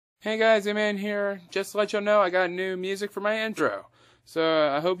Hey guys, A-Man here. Just to let y'all know, I got new music for my intro. So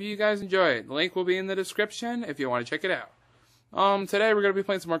I hope you guys enjoy it. The link will be in the description if you want to check it out. Today we're going to be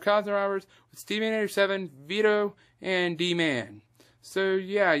playing some more Cops and Robbers with Stevie87, Vito, and D-Man. So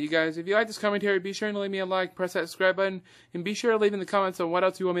yeah, you guys, if you like this commentary, be sure to leave me a like, press that subscribe button, and be sure to leave in the comments on what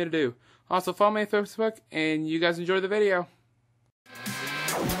else you want me to do. Also follow me on Facebook, and you guys enjoy the video.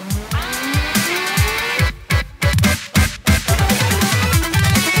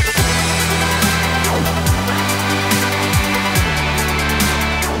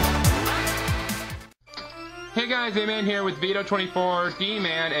 Hey guys, A-Man here with Vito24,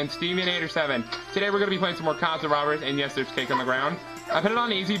 D-Man, and Stevie87. Today we're going to be playing some more Cops and Robbers, and yes, there's cake on the ground. I put it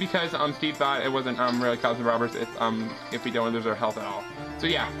on easy because Steve thought it wasn't really Cops and Robbers if we don't lose our health at all. So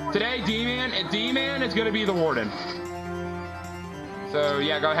yeah, today D-Man is going to be the warden. So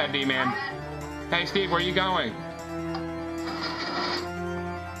yeah, go ahead D-Man. Hey Steve, where are you going?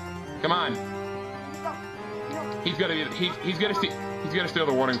 Come on. He's gonna steal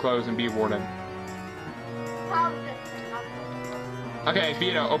the warden clothes and be warden. Okay,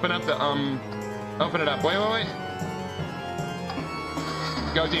 Vito, open up the, open it up. Wait.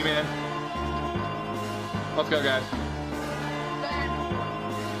 Go, D-Man. Let's go, guys.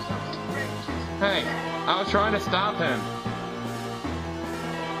 Hey, I was trying to stop him.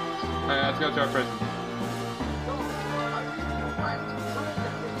 Alright, let's go to our prison.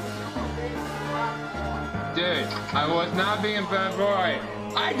 Dude, I was not being a bad boy.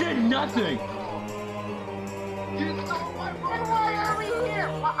 I did nothing. Then why are we here?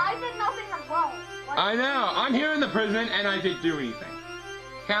 Well, I did nothing wrong. I know. I'm here in the prison, and I didn't do anything.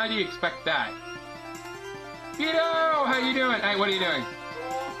 How do you expect that? Vito, how you doing? Hey, what are you doing?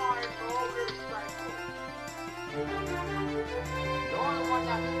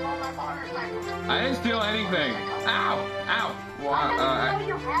 I didn't steal anything. Ow! Ow! Well,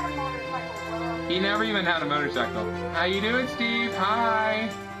 he never even had a motorcycle. How you doing, Steve? Hi.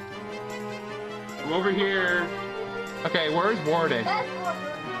 I'm over here. Okay, where's Warden?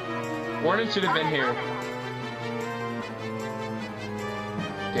 Warden should have been here.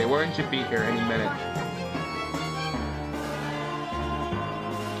 Okay, Warden should be here any minute.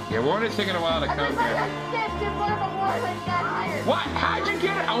 Yeah, Warden's taking a while to come here. What? How'd you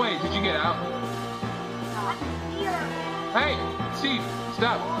get it? Oh wait, did you get out? Hey, Steve,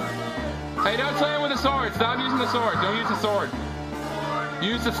 stop. Hey, don't slam with the sword. Stop using the sword. Don't use the sword.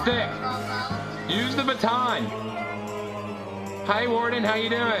 Use the stick. Use the baton. Hi, Warden. How you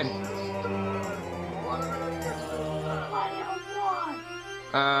doing?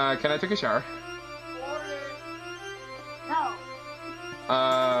 Can I take a shower? No.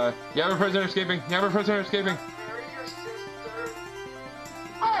 You have a prisoner escaping. You have a prisoner escaping.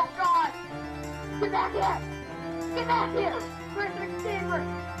 Oh, God! Get back here! Get back here! Prisoner escaper!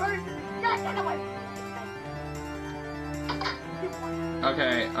 Prisoner... Get away!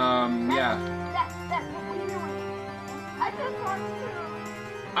 Okay, yeah. That's what we're doing. I just want to...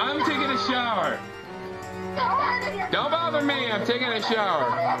 I'm taking a shower. Don't bother me. I'm taking a shower.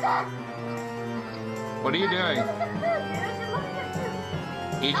 What are you doing?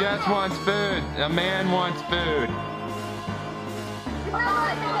 He just wants food. A man wants food.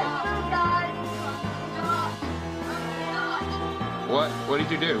 What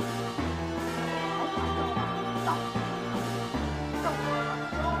did you do?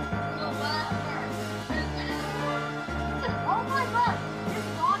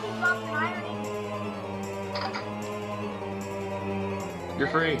 You're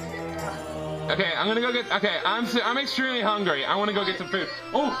free. Okay, I'm gonna go get. Okay, I'm extremely hungry. I want to go get some food.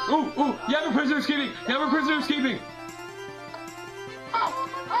 Oh! You have a prisoner escaping. You have a prisoner escaping.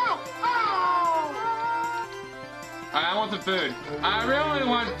 I want some food. I really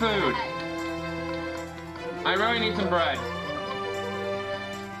want food. I really need some bread.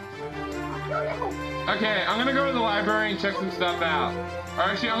 Okay, I'm gonna go to the library and check some stuff out. Or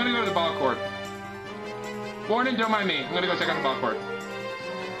actually, I'm gonna go to the ball court. Warden, don't mind me. I'm gonna go check out the ball court.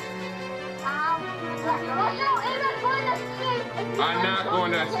 I'm not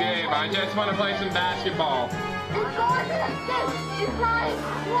going to escape. I just want to play some basketball.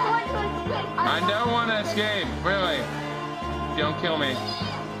 I don't want to escape. Really. Don't kill me.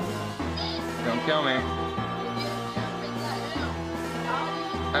 Don't kill me.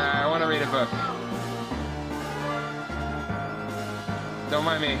 I want to read a book. Don't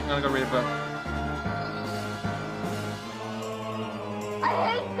mind me. I'm going to go read a book. I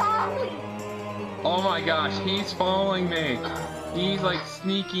hate zombies! Oh my gosh, he's following me. He's like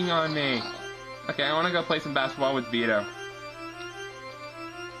sneaking on me. Okay, I want to go play some basketball with Vito.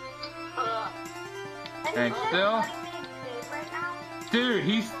 And still, dude,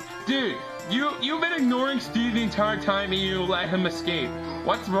 Dude, you've been ignoring Steve the entire time and you let him escape.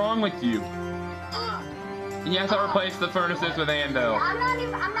 What's wrong with you? Yes, I'll replace the furnaces with anvil. I'm not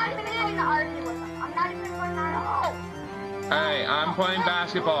even going to argue with him. I'm not even going to argue. Alright, I'm playing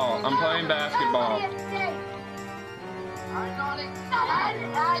basketball. I'm playing basketball. I'm not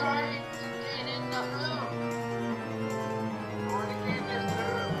excited to get in the hoop.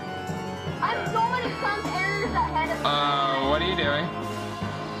 I'm so many some errors ahead of me. What are you doing?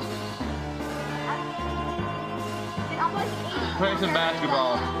 I'm like 8 Play some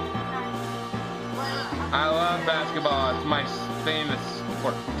basketball. I love basketball. It's my famous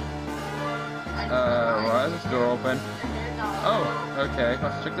sport. Why is this door open? Oh, okay.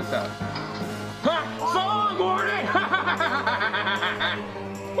 Let's check this out. Ha! So long, Gordon!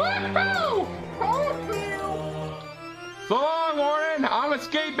 Woohoo! Told you. So long, Gordon! I'm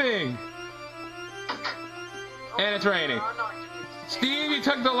escaping! And it's raining. Steve, you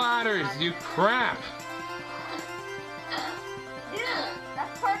took the ladders, you crap! Dude,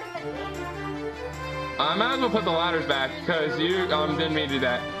 that's part of the game. I might as well put the ladders back, because you didn't mean to do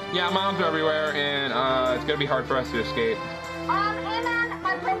that. Yeah, moms are everywhere, and it's gonna be hard for us to escape. Hey man,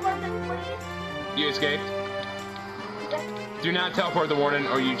 my proposal, please. You escaped? Yes. Do not teleport the warden,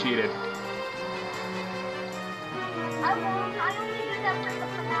 or you cheated. I won't. I only did that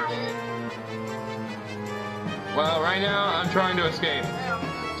for now. Well, right now, I'm trying to escape.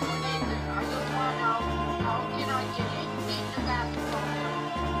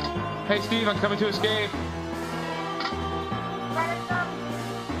 Hey, Steve, I'm coming to escape.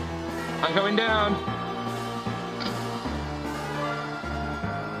 I'm coming down.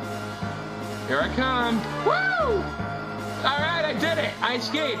 Here I come. Woo! Alright, I did it. I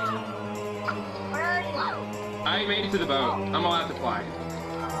escaped. Where are you? I made it to the boat. I'm allowed to fly.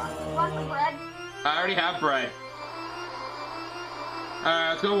 Want some bread? I already have bread. Alright,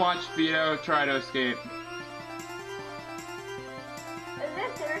 let's go watch Vito try to escape. Is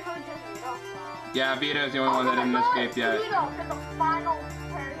this seriously just Vito? Yeah, Vito's the only one that didn't escape yet. Vito is the final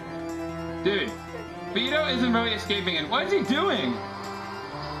person. Dude, Vito isn't really escaping, and what is he doing?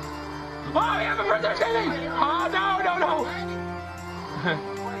 Oh, we have a person escaping! Oh, no!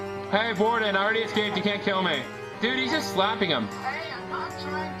 Hey, Warden, I already escaped. You can't kill me. Dude, he's just slapping him. Hey, I'm not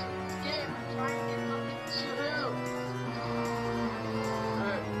trying to escape. I'm trying to get something to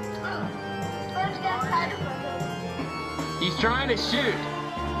do. He's trying to shoot.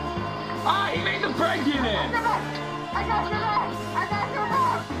 Ah, he made the bread get in. I got your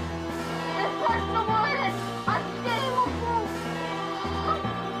back! This one's the Warden! Unstable!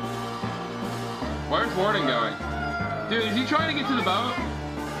 Where's Warden going? Dude, is he trying to get to the boat?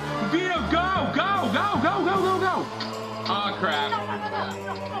 Vito, go! Oh, crap.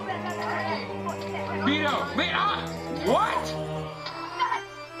 Vito, wait, what?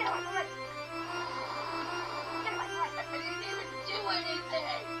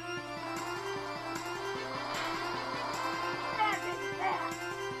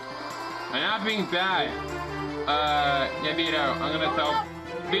 I'm not being bad. Yeah, Vito, I'm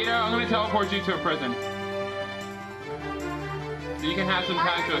gonna teleport you to a prison. So you can have some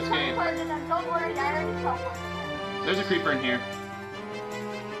time to escape. There's a creeper in here.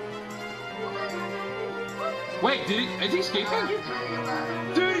 Wait, is he escaping?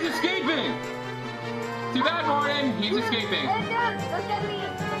 Dude, he's escaping! Too bad, Warden, he's escaping.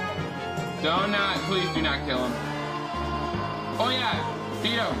 Please do not kill him. Oh yeah,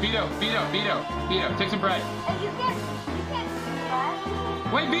 Vito, take some bread. You can't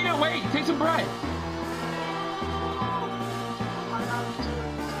Wait, Vito, take some bread.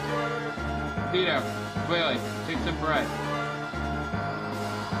 Vito, Willie, take some bread.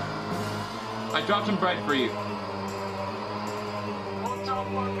 I dropped some bread for you.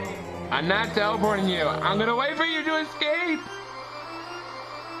 I'm not teleporting you. I'm gonna wait for you to escape.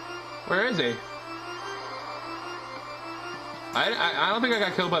 Where is he? I don't think I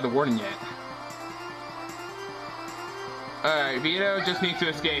got killed by the warden yet. Alright, Vito just needs to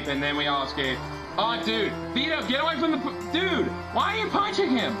escape, and then we all escape. Oh, dude! Vito, get away from the... Dude! Why are you punching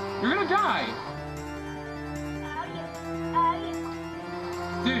him? You're gonna die!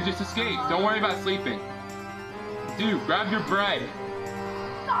 Dude, just escape. Don't worry about sleeping. Dude, grab your bread.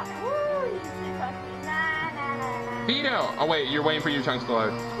 Vito! Oh, wait, you're waiting for your chunks to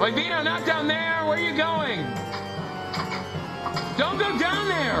load. Wait, Vito, not down there! Where are you going? Don't go down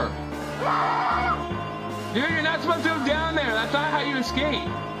there! Dude, you're not supposed to go down there. That's not how you escape.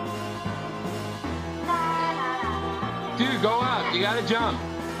 Dude, go up. You gotta jump.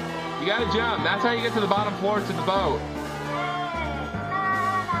 That's how you get to the bottom floor to the boat.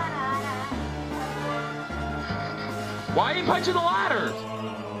 Why are you punching the ladders?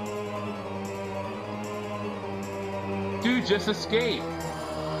 Dude, just escape.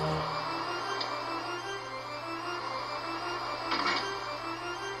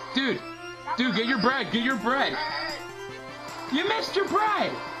 Dude, get your bread, get your bread. You missed your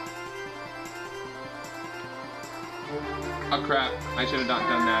bread. Oh crap, I should have not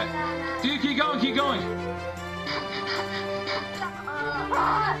done that. Dude, keep going, keep going. You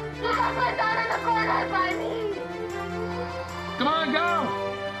got put down in the corner by me! Come on, go!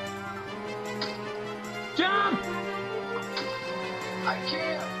 Jump! I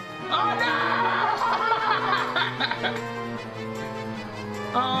can't! Oh no!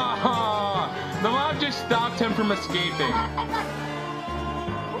 Oh, the mob just stopped him from escaping.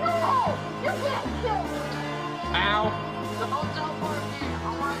 No! You can't kill me! Ow! Don't teleport me! I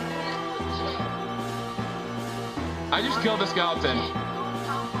want to get the I just killed a skeleton.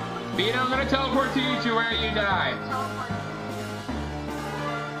 Vito, I'm gonna teleport to you to where you died.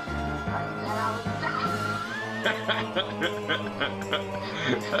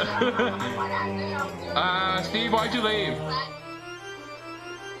 Steve, why'd you leave?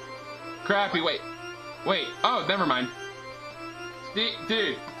 Crappy, wait. Oh, never mind. Steve,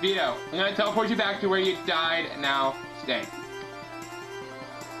 dude, Vito, I'm gonna teleport you back to where you died. Now, stay.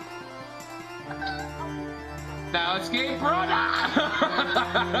 Now escape, run!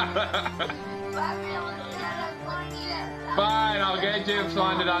 Fine, I'll get you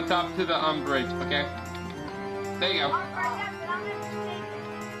landed on top to the bridge, okay? There you go.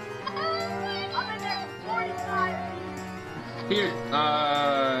 Here,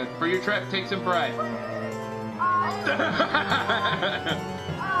 for your trip, take some bread.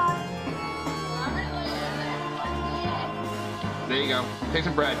 There you go. Take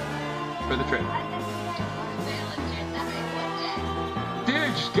some bread for the trip.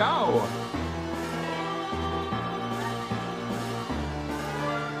 Dude, just go!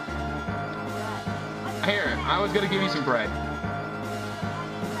 Here, I was gonna give you some bread.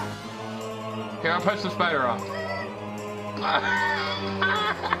 Here, I'll push the spider off.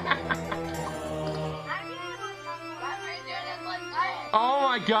 Oh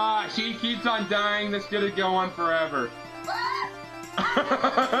my gosh, he keeps on dying. This is gonna go on forever.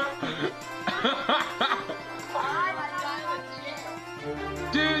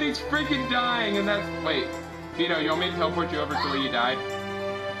 Dude, he's freaking dying, and that's... Wait, Vito, you want me to teleport you over to where you died?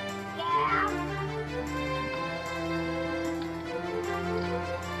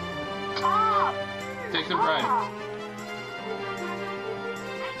 Take some bread.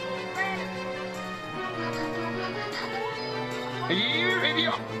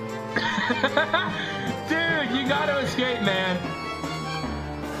 You... Dude, you gotta escape, man.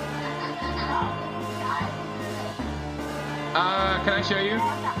 Can I show you?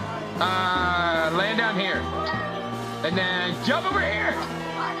 Land down here. And then jump over here!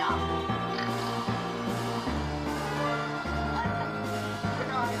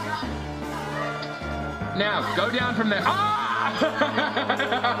 Now, go down from there. Ah!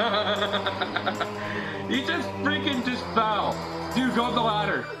 He just freaking just fell. Dude, go up the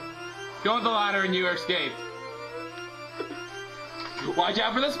ladder. Go up the ladder and you escaped. Watch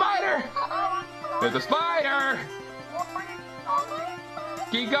out for the spider! There's a spider!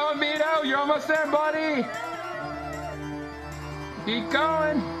 Keep going, Vito! You're almost there, buddy! Keep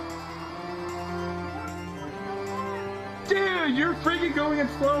going! Dude, you're freaking going in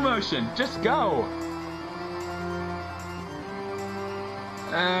slow motion. Just go.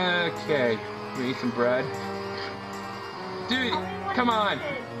 Okay. We need some bread. Dude, come on.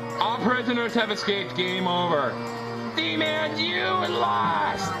 All prisoners have escaped. Game over. D-Man, you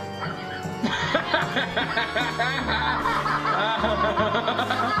lost!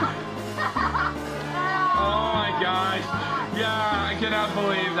 Oh my gosh. Yeah, I cannot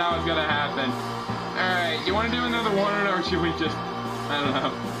believe that was gonna happen. Alright, you want to do another one or should we just... I don't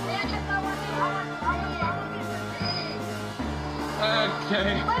know.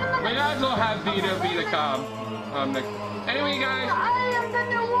 Okay. We might as well have Vito be the cob. Next. Anyway, you guys. I am the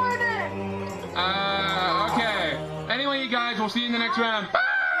new warden! Okay. Anyway, you guys, we'll see you in the next round.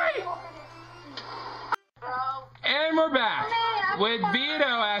 Bye! And we're back with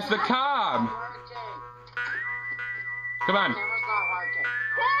Vito as the cob. Come on.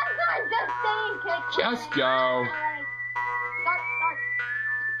 Just go.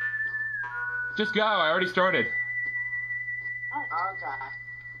 Just go. I already started. Okay.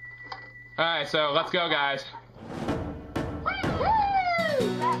 Alright, so let's go, guys.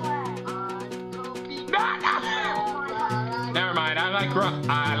 Never mind.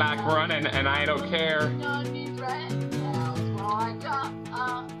 I like running, and I don't care.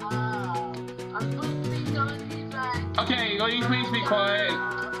 Okay, will you please be quiet?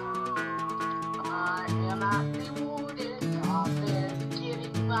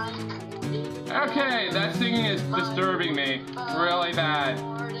 Okay, that singing is disturbing me really bad.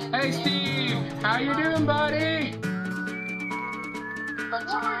 Hey Steve, how you doing, buddy?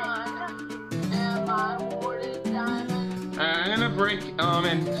 I'm gonna break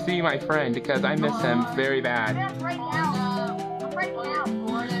and see my friend because I miss him very bad. I'm breaking out. I'm breaking out.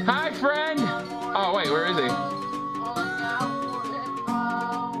 Hi, friend. Oh wait, where is he?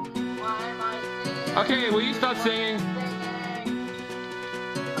 Okay, will you stop singing?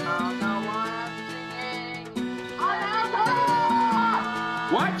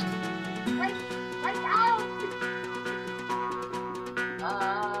 What? Break out.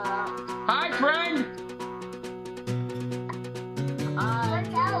 Hi, friend.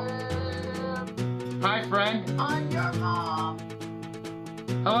 Break out. Hi, friend. I'm your mom.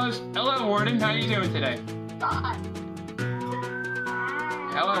 Hello, Warden. How you doing today? God.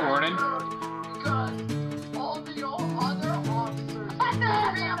 Hello, Warden. Because all the other officers.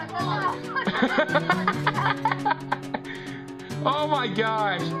 Oh my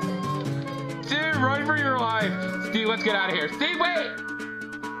gosh. Dude, run for your life. Steve, let's get out of here. Steve, wait!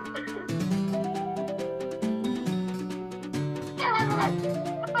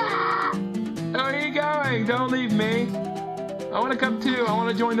 Where are you going? Don't leave me. I want to come too. I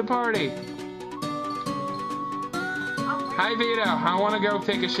want to join the party. Hi, Vito. I want to go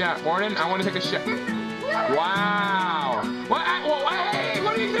take a shot. Warden, I want to take a shot. Wow. What? Hey,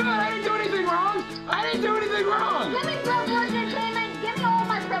 what are you doing? I didn't do anything wrong. I didn't do anything wrong. Give me privileges, Damon. Give me all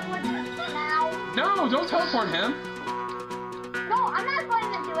my privileges now. No, don't teleport him. No, I'm not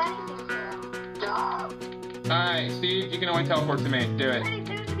going to do anything to him. No. Alright, Steve, you can only teleport to me. Do it. Pretty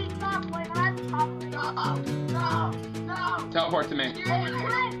soon to be stopped when I'm talking. No. Teleport to me. Wait, can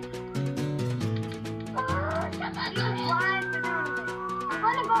I? You trying to do anything? I'm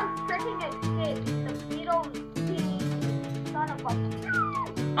gonna go tricking escape. The beetle son of a.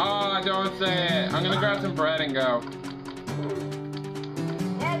 Oh, don't say it. I'm gonna grab some bread and go.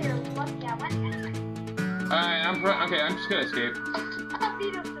 Yeah, you're lucky I went there. Alright, okay, I'm just gonna escape.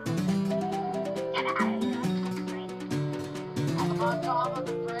 Beetle's still get out of here. I'm on top of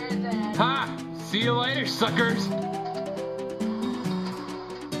the prison. Ha! See you later, suckers!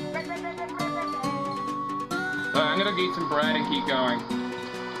 I'm gonna eat some bread and keep going.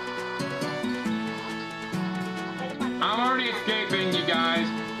 I'm already escaping, you guys.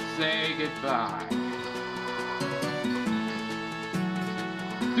 Say goodbye.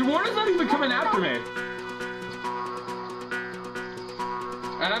 Dude, Warden's not even coming after me.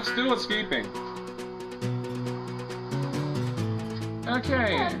 And I'm still escaping.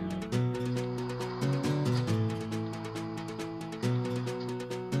 Okay.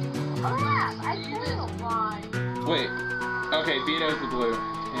 Crap, I feel Fine. Wait. Okay, Vito's the blue,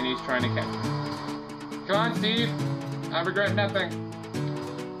 and he's trying to catch me. Come on, Steve. I regret nothing.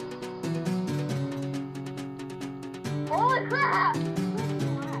 Holy crap!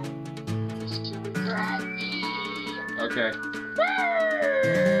 Just to regret me. Okay.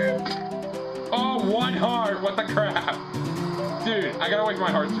 Oh, 1 heart! What the crap? Dude, I gotta wait for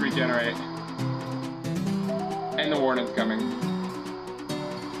my hearts to regenerate. And the Warden's coming.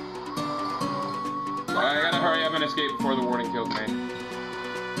 I gotta hurry up and escape before the Warden kills me.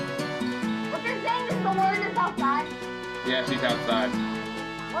 What you're saying is the word is outside? Yes, he's outside.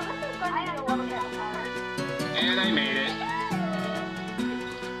 Well, this is going to be a little bit outside. And I made it.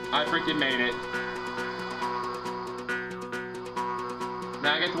 I freaking made it.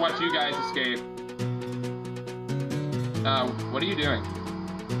 Now I get to watch you guys escape. What are you doing?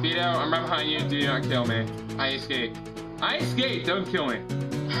 Vito, I'm right behind you. Do not kill me. I escaped. I escaped. Don't kill me.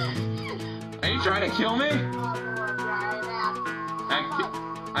 Are you trying to kill me?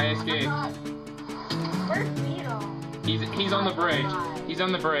 I escaped. Where's Beetle? He's on the bridge. He's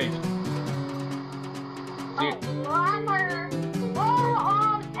on the bridge. Oh, Glamour.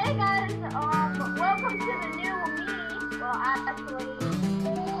 Well, hey guys, welcome to the new me. Well, actually.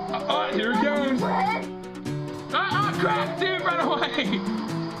 Oh, here it goes. What? Oh, crap, dude, run away.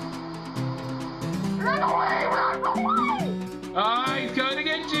 Run away, run away! Oh, he's going to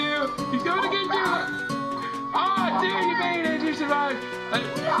get you. He's going to get you. Oh, dude, you made it. You survived. No!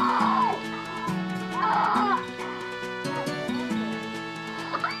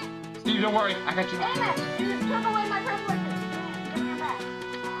 Steve, don't worry. I got you. Damn it! You took away my privileges. Give me your back.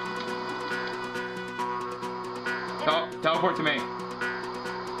 Teleport to me.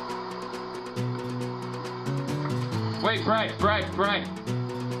 Wait, bread.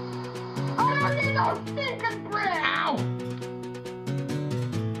 I don't need no stinking bread! Ow!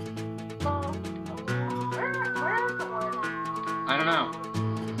 Where is the word? I don't know.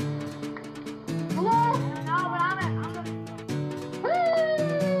 Hello? I don't know, but I'm gonna...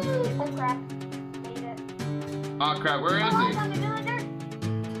 Whee! Oh crap. Oh crap, where is he?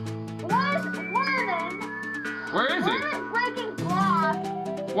 Where's Warden? Where is he? Warden's breaking glass.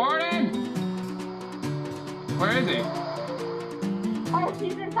 Warden! Where is he? Oh,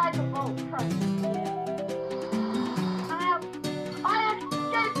 he's inside the boat. Trust me. I have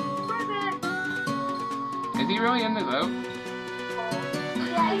escaped prison. Is he really in the boat?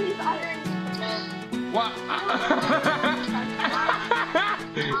 Yeah, he's underneath. What?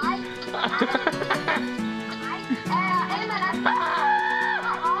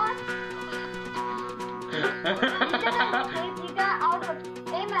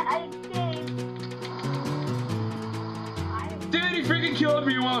 Dude, he freaking killed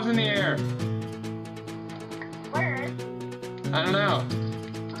me while I was in the air. Where? I don't know.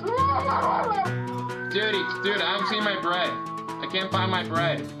 Dude, I haven't seen my bread. I can't find my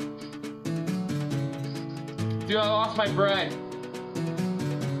bread. Dude, I lost my bread.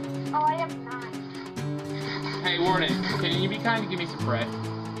 Oh, I have 9. Hey, Warden, can you be kind to give me some bread?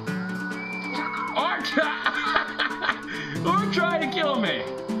 Or trying to kill me.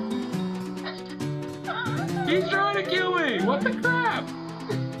 He's trying to kill me. What the crap?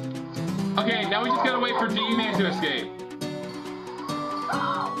 Okay, now we just gotta wait for D-Man to escape.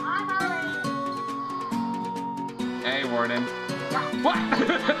 Oh, I'm already. Hey, Warden. What?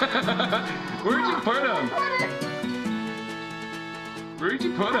 Where'd you put him? Where'd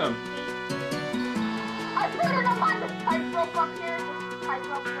you put him? I put it up on the tightrope up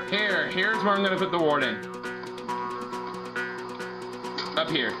here. Here's where I'm gonna put the Warden. Up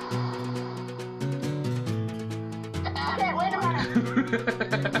here. Okay, wait a minute.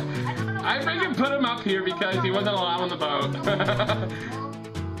 I freaking put him up here because he wasn't allowed on the boat. Can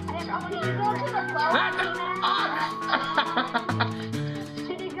you go to the boat,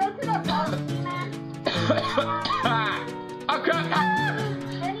 Can you go to the boat, man? Oh crap!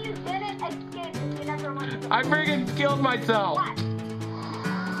 Then you didn't escape and you never went to the I freaking killed myself. What?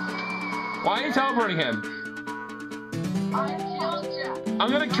 Why are you teleporting him? I killed you. I'm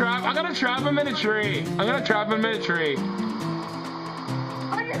gonna trap him in a tree. I'm gonna trap him in a tree.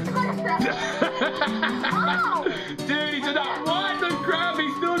 Oh, you're still gonna trap me? Oh! Dude, he did not want the crap. He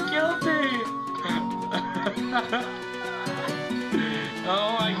still killed me. Oh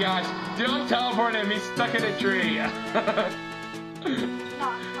my gosh. Don't teleport him. He's stuck in a tree.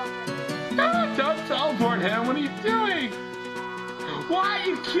 No, don't teleport him. What are you doing? Why?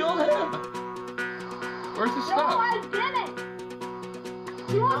 You killed him. Where's the No, stuff? I didn't.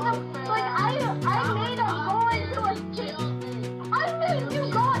 You want the, like, I made him go into a state. I made you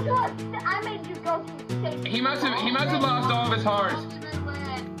go into a state. I made you go to a state. He must have lost all of his hearts. Ultimate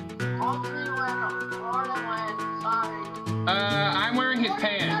win. Ultimate win. Florida win. Sorry. I'm wearing his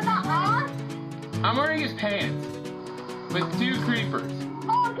pants. I'm wearing his pants with 2 creepers.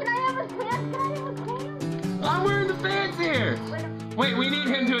 Oh, can I have his pants? Can I have his pants? I'm wearing the pants here. Wait, we need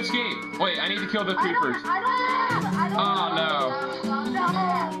him to escape. Wait, I need to kill the creepers. I don't Oh no.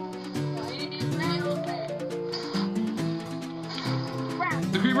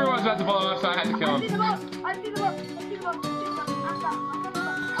 The creeper was about to blow up, so I had to kill him.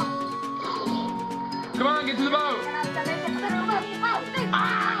 Come on, get to the boat.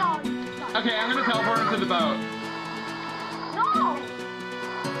 Okay, I'm gonna teleport him to the boat. No!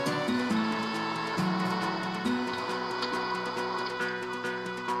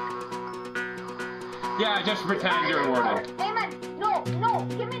 Yeah, just pretend you're Warden. Amen. No.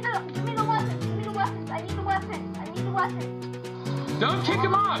 Give me the weapons. I need the weapons. Don't kick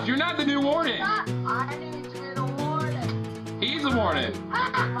him off. You're not the new Warden. I need to be the warden. He's the Warden.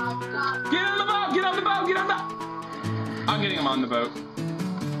 Get on the boat. Get on the boat. I'm getting him on the boat.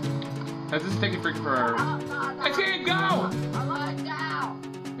 This is taking freaking forever. Escape, go! I'm like now.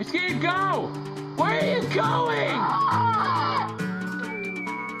 Escape, go! Where are you going?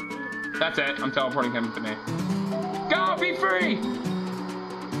 That's it. I'm teleporting him to me. Go, be free!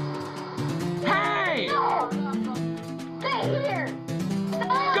 Hey! No! Stay here! No!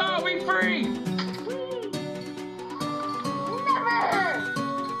 Go, be free! Please! Never!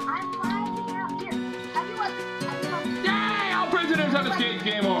 I'm flying out here. Have you weapons? Yay! All prisoners have escaped.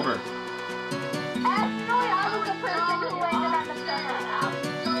 Game over. Actually, I was the person who landed on the center.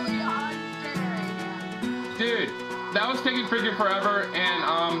 Dude, that was taking freaking forever,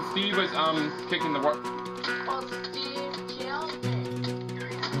 and Steve was kicking the war. Well, Steve killed me.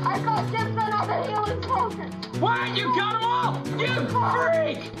 I got just another healing potion. What? You got them all? You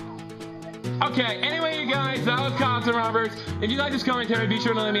freak! Okay, anyway, you guys, that was Cops and Robbers. If you like this commentary, be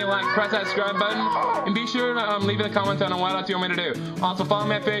sure to leave me a like, press that subscribe button, and be sure to leave in the comments on what else you want me to do. Also, follow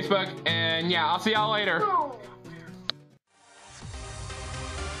me on Facebook, and yeah, I'll see y'all later.